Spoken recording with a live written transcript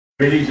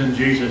Greetings in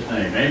Jesus'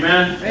 name.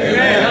 Amen?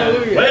 Amen.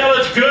 Hallelujah. Well,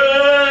 it's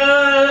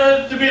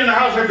good to be in the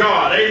house of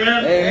God.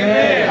 Amen?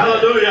 Amen.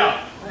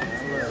 Hallelujah.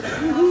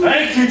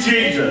 Thank you,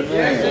 Jesus.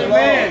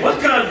 Amen.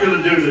 What's God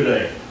going to do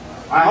today?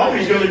 I hope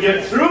He's going to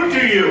get through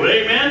to you.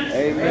 Amen?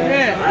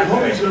 Amen. I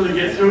hope He's going to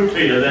get through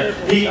to you.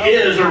 That He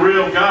is a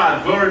real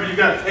God. Glory be to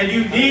God. And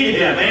you need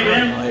Him.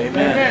 Amen?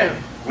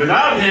 Amen.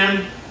 Without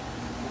Him,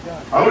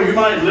 oh, you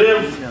might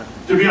live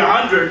to be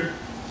 100,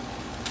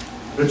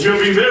 but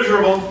you'll be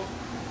miserable.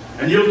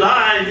 And you'll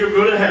die and you'll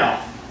go to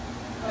hell.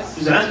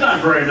 You say, that's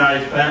not very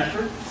nice,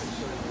 Pastor.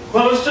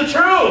 Well, it's the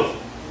truth.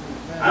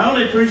 I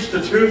only preach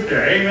the truth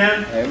there.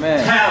 Amen?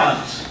 Amen.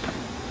 Talents.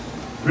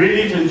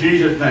 Greetings in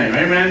Jesus' name.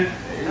 Amen?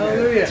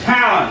 Hallelujah.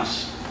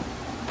 Talents.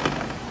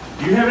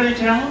 Do you have any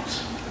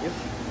talents?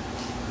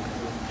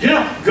 Yes. You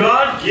know,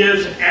 God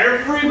gives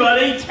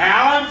everybody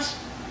talents.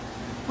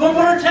 What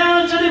are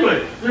talents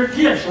anyway? They're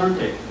gifts, aren't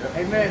they?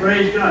 Amen.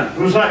 Praise God.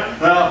 It was like,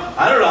 well,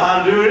 I don't know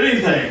how to do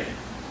anything.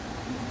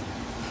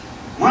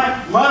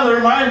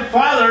 My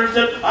father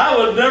said, I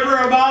would never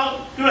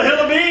amount to a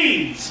hill of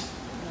beans.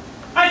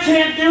 I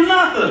can't do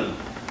nothing.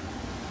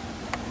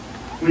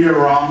 Well, you're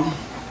wrong.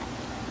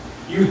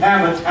 You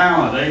have a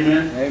talent,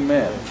 amen?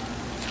 Amen.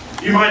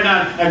 You might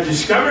not have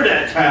discovered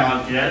that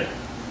talent yet,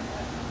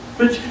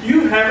 but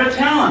you have a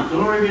talent.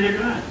 Glory be to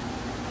God.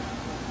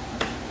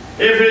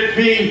 If it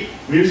be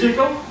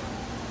musical,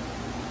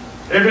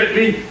 if it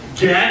be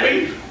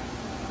jabbing,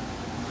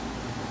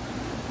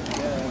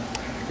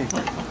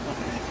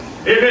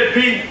 if it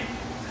be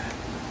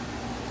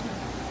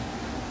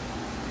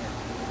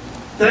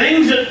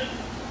things that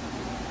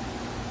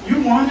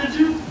you want to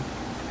do,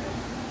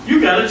 you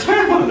got a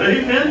talent,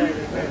 amen?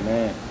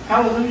 Amen.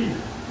 Hallelujah.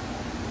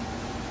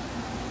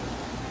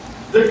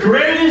 The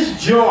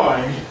greatest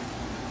joy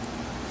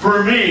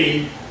for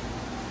me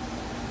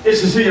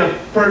is to see a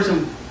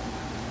person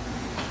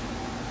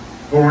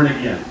born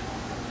again.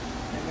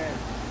 Amen.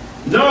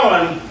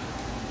 Knowing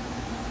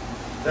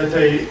that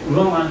they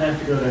will not have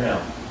to go to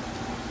hell.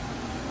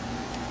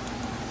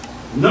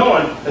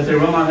 Knowing that they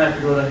will not have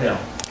to go to hell.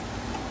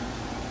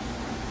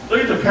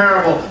 Look at the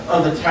parable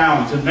of the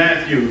talents in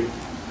Matthew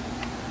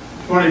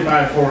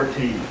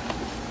 25:14.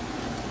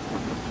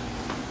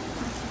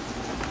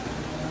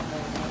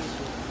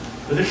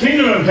 But the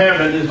kingdom of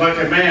heaven is like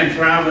a man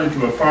traveling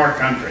to a far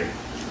country,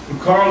 who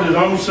called his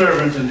own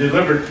servants and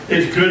delivered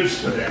his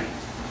goods to them.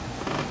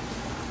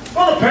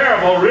 Well, the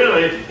parable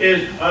really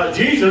is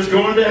Jesus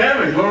going to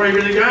heaven, glory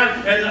be to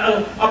God,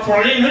 and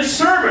appointing his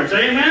servants,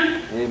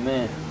 amen?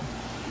 Amen.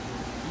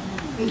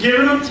 And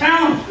giving them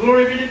talent,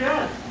 glory be to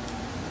God.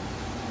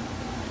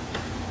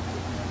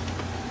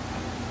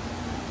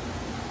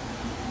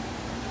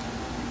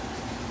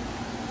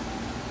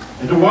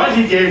 And to one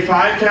he gave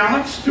 5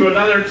 talents, to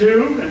another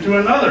 2, and to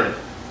another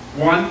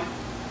 1,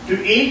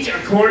 to each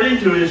according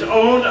to his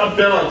own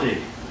ability.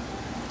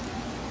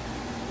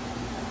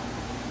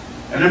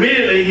 And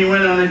immediately he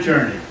went on a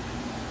journey.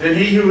 Then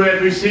he who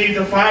had received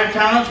the 5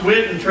 talents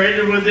went and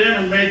traded with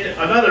them and made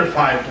another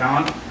 5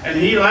 talents. And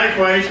he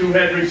likewise who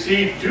had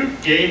received 2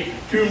 gained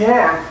 2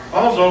 more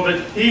also.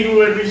 But he who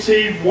had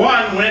received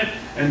 1 went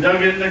and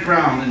dug it in the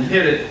ground and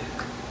hid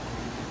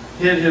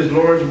his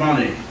Lord's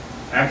money.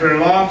 After a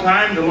long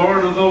time the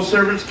Lord of those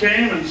servants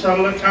came and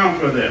settled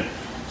accounts with them.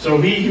 So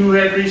he who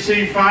had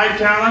received 5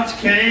 talents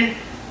came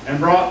and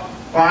brought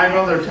 5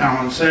 other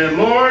talents, saying,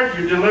 Lord,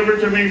 you delivered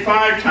to me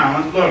 5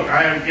 talents. Look,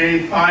 I have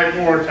gained 5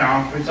 more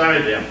talents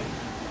beside them.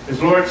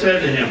 His Lord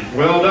said to him,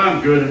 well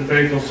done, good and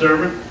faithful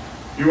servant.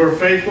 You are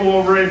faithful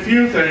over a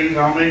few things.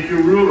 I'll make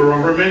you ruler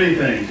over many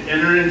things.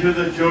 Enter into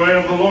the joy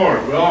of the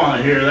Lord. We all want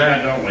to hear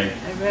that, don't we?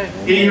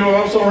 Amen. He who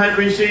also had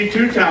received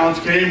 2 talents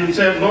came and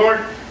said, Lord,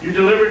 you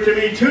delivered to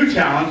me 2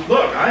 talents.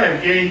 Look, I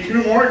have gained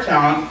 2 more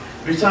talents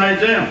besides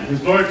them.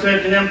 His Lord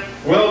said to him,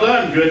 well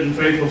done, good and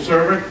faithful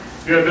servant.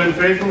 You have been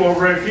faithful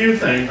over a few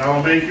things. I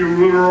will make you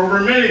ruler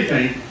over many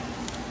things.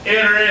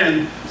 Enter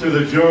into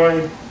the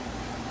joy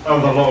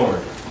of the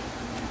Lord.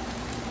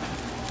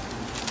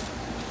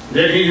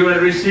 Then he who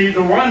had received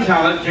the 1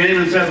 talent came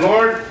and said,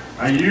 Lord,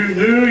 I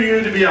knew you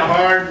to be a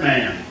hard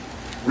man,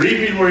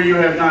 reaping where you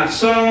have not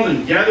sown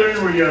and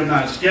gathering where you have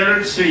not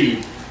scattered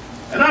seed.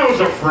 And I was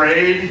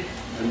afraid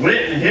and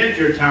went and hid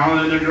your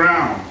talent in the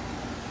ground.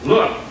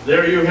 Look,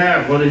 there you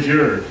have what is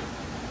yours.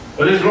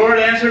 But his Lord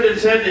answered and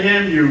said to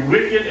him, you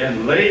wicked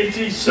and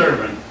lazy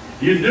servant,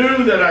 you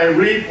knew that I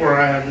reap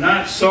where I have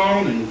not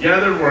sown and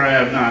gather where I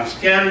have not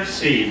scattered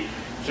seed.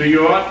 So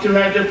you ought to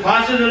have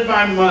deposited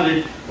my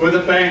money with the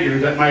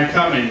bankers at my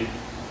coming.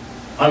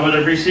 I would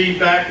have received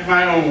back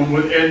my own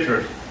with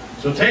interest.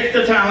 So take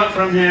the talent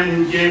from him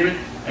who gave it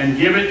and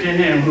give it to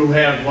him who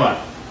had what?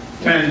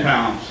 10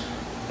 talents.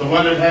 The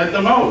one that had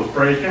the most,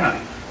 praise God.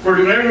 For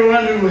to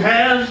everyone who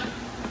has,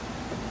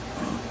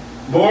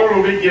 more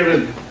will be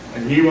given,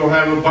 and he will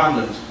have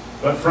abundance.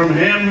 But from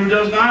him who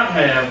does not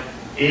have,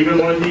 even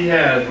what he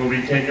has will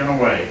be taken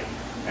away.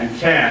 And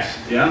cast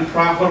the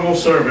unprofitable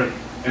servant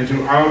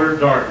into outer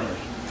darkness,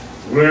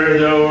 where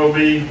there will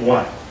be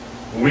what?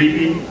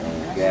 Weeping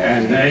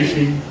and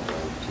gnashing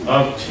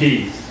of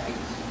teeth.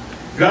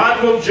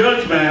 God will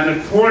judge man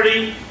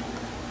according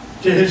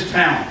to his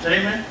talents.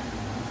 Amen?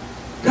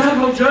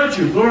 God will judge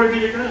you. Glory be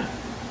to God.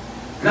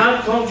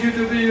 God called you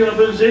to be a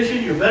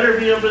physician. You better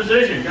be a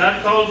physician.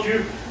 God called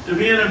you to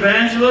be an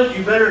evangelist.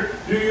 You better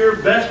do your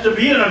best to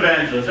be an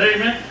evangelist.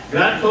 Amen?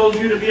 God called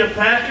you to be a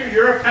pastor.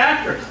 You're a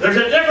pastor. There's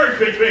a difference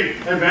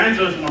between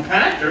evangelist and a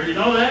pastor. You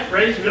know that?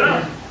 Praise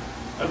God.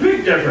 A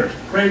big difference.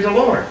 Praise the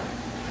Lord.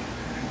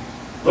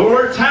 The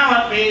word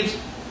talent means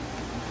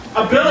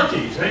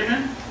abilities.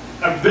 Amen?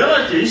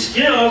 Abilities,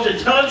 skills,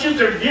 intelligence,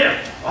 or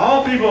gift.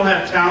 All people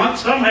have talent.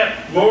 Some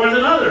have more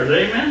than others.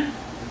 Amen?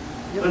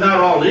 But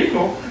not all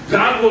equal.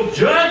 God will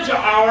judge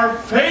our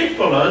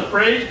faithfulness,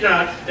 praise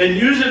God, in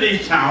using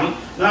these talents.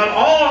 Not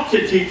all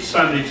can teach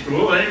Sunday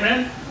school.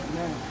 Amen?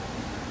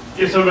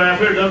 Get somebody out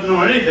here that doesn't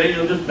know anything,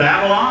 they'll just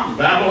babble on,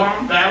 babble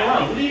on, babble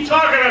on. What are you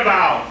talking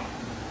about?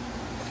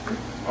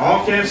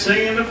 All can't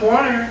sing in the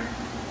choir.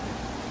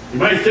 You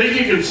might think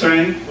you can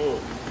sing,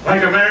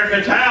 like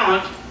American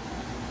Talent.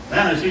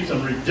 Man, I see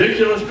some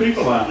ridiculous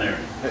people on there.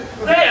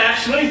 They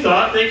actually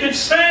thought they could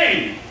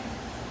sing.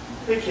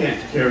 They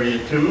can't carry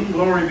a tune.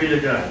 Glory be to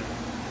God.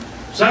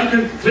 Some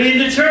can clean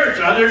the church.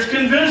 Others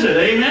can visit.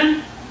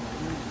 Amen?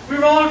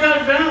 We've all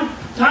got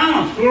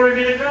talents. Glory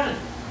be to God.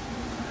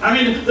 I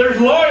mean, there's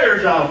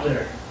lawyers out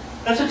there.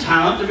 That's a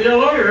talent to be a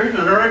lawyer, isn't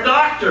it? Or a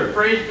doctor.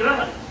 Praise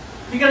God.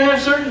 You got to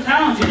have certain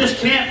talents. You just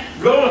can't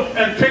go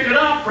and pick it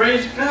up.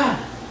 Praise God.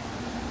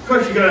 Of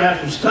course, you got to have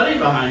some study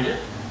behind it.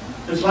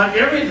 It's like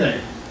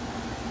everything.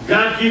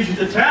 God gives you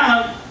the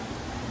talent,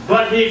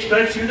 but He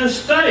expects you to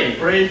study.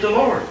 Praise the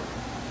Lord.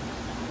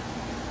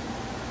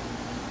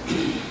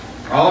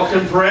 All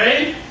can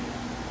pray,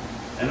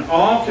 and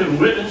all can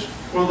witness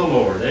for the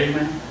Lord.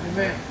 Amen?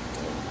 Amen.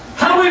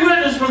 How do we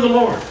witness for the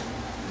Lord?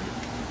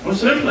 Well,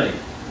 simply,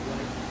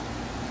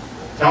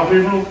 tell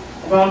people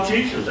about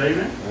Jesus.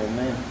 Amen?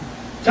 Amen.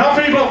 Tell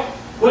people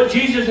what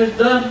Jesus has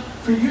done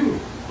for you.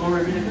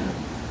 Glory be to God.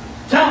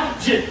 Tell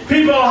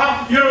people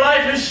how your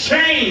life has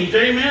changed.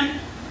 Amen?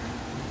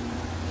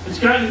 It's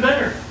gotten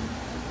better.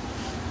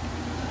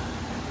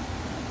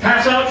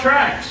 Pass out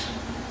tracts.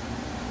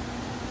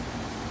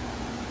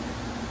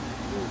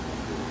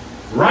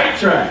 Write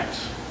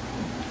tracts.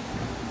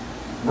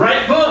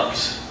 Write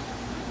books.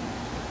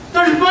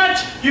 There's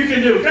much you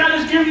can do. God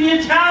has given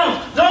you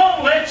talents.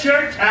 Don't let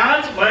your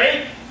talents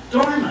lay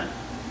dormant.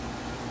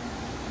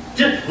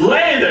 Just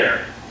lay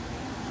there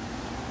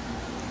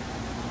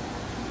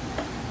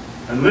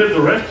and live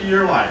the rest of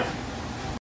your life